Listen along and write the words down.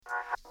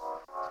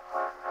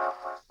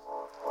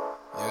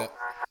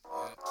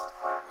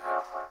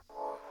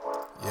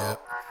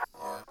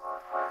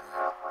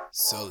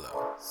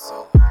Solo.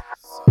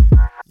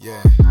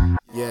 Yeah.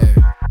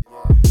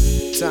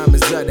 Time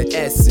is of the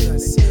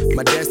essence.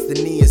 My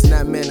destiny is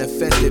not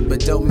manifested, but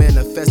don't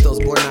manifest those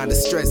born out of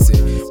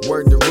stressing.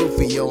 Word to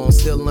Rufio, I'm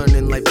still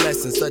learning life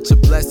lessons. Such a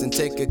blessing,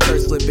 take a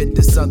curse, flip it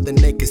to something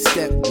they can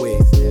step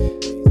with.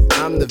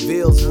 I'm the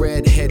Ville's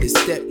red-headed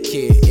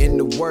step-kid. In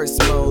the worst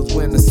modes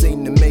when I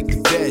seem to make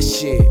the best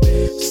shit.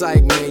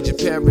 Psych major,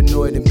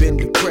 paranoid, and been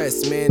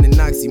depressed, man. An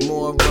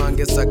oxymoron,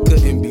 guess I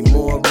couldn't be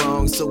more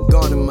wrong. So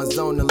gone in my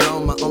zone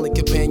alone, my only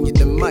companion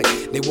the mic.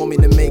 They want me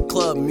to make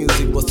club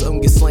music, while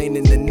some get slain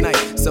in the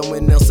night.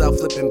 Someone else out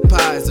flipping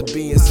pies or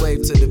being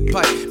slave to the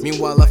pipe.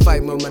 Meanwhile I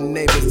fight with my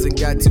neighbors and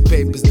got 2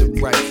 papers to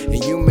write.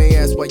 And you may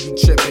ask why you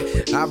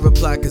tripping. I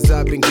reply cause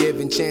I've been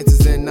given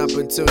chances and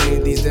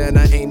opportunities that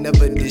I ain't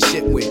never did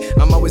shit with.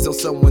 I'm always on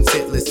someone's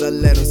hit list, I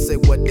let them say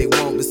what they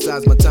want.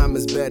 Besides my time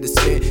is better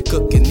spent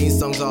cooking these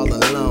songs all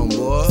alone,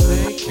 boy.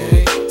 They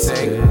can't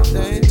take,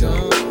 they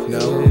don't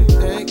know,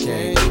 they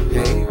can't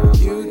hate,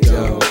 you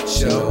don't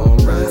show.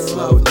 I'm running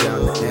slow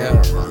down the hill.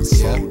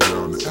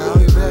 I'll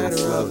be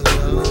better off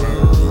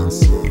alone.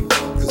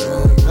 Cause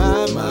when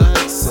I'm by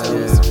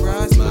myself,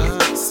 surprise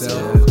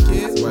myself,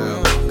 forget where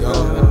I'm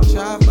going,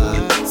 chop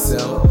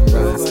myself,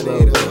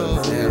 nobody to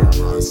hold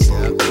me.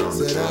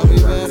 Said I'll be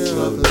better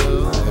off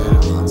alone.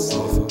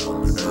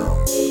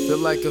 Feel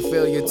like a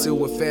failure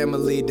to a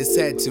family that's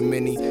had too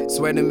many.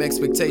 Swear them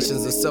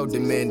expectations are so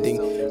demanding.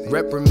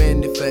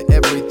 Reprimanded for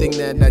everything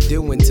that I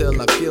do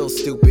until I feel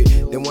stupid.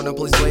 They wanna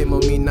place blame on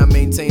me not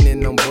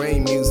maintaining on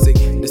brain music.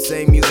 The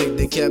same music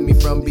that kept me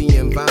from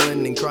being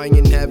violent and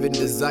crying, having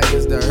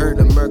desires to hurt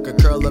a murker,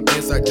 curl up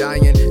and start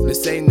dying. The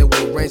same that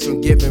will range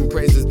from giving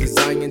praises,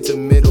 designing to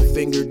middle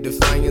finger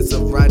defiance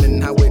of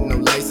riding high with no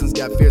license.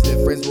 Got fears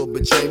that friends will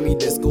betray me,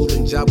 that school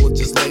and job will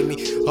just lay me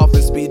off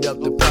and speed up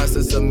the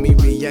process of me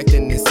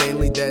reacting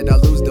insanely. That I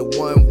lose the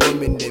one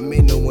woman that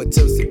made no one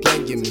tipsy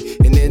playing me.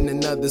 And in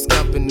another's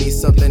company,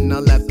 something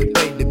I'll have to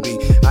pay to be.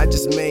 I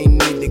just may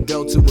need to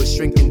go to a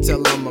shrink and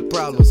tell all my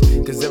problems,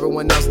 cause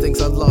everyone else thinks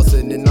I lost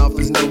it and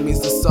offers no means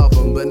to solve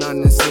them. But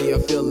honestly I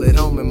feel at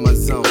home in my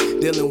zone.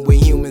 Dealing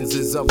with humans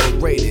is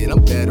overrated,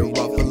 I'm better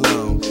off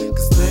alone.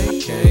 Cause they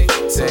can't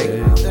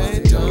take, they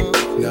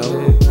don't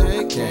know,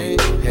 they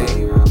can't hate,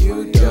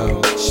 you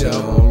don't show.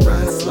 I'm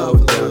running slow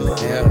down the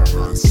hill.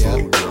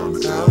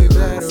 I'll be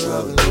better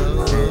off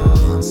alone.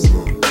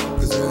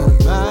 Cause when I'm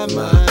by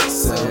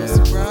myself,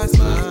 surprise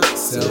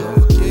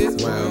myself, forget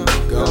where I'm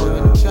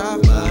going, chop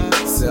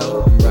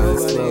myself,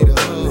 nobody to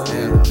hold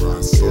me.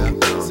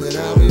 Said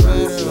I'll be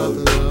better off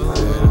alone.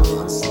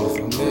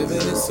 I'm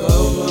living it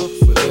solo,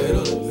 with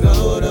little to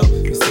no though.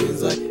 It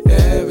seems like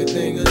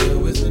everything I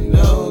do is a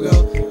no-go.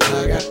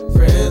 I got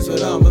friends,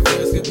 but all my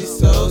friends could be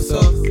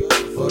so-so.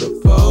 For the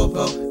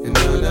popo, and I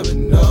never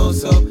know,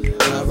 so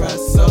I ride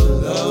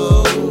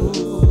solo.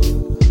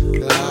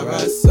 I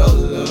ride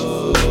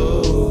solo.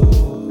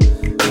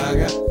 I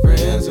got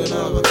friends, but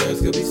all my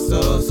friends could be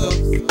so-so.